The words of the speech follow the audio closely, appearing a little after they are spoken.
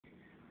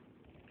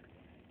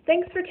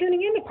Thanks for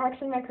tuning in to Parks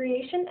and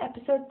Recreation,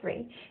 Episode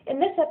 3. In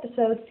this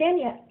episode,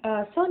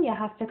 Sonia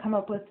has to come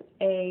up with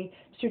a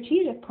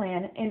strategic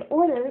plan in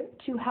order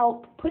to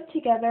help put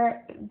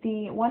together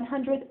the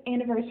 100th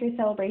anniversary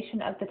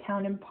celebration of the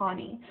town in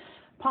Pawnee.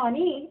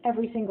 Pawnee,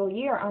 every single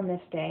year on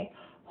this day,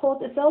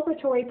 holds a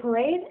celebratory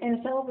parade and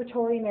a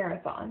celebratory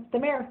marathon, the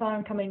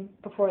marathon coming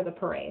before the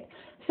parade.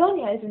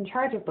 Sonia is in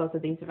charge of both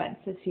of these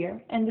events this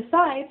year and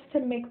decides to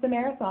make the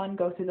marathon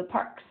go through the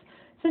parks.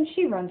 Since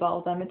she runs all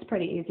of them, it's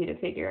pretty easy to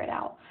figure it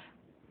out.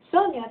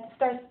 Sonia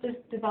starts to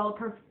develop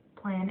her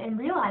plan and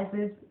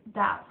realizes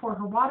that for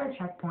her water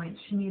checkpoints,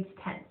 she needs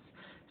tents.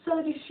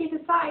 So she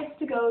decides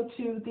to go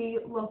to the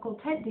local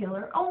tent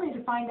dealer, only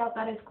to find out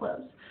that it's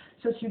closed.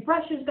 So she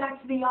rushes back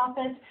to the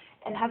office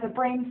and has a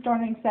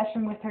brainstorming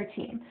session with her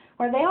team,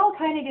 where they all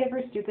kind of give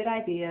her stupid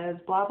ideas,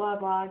 blah, blah,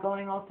 blah,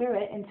 going all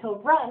through it, until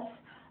Russ,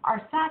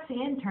 our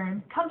sassy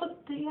intern, comes up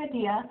with the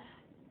idea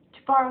to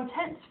borrow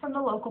tents from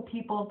the local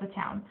people of the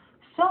town.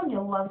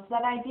 Sonia loves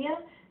that idea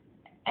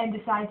and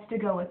decides to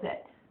go with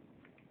it.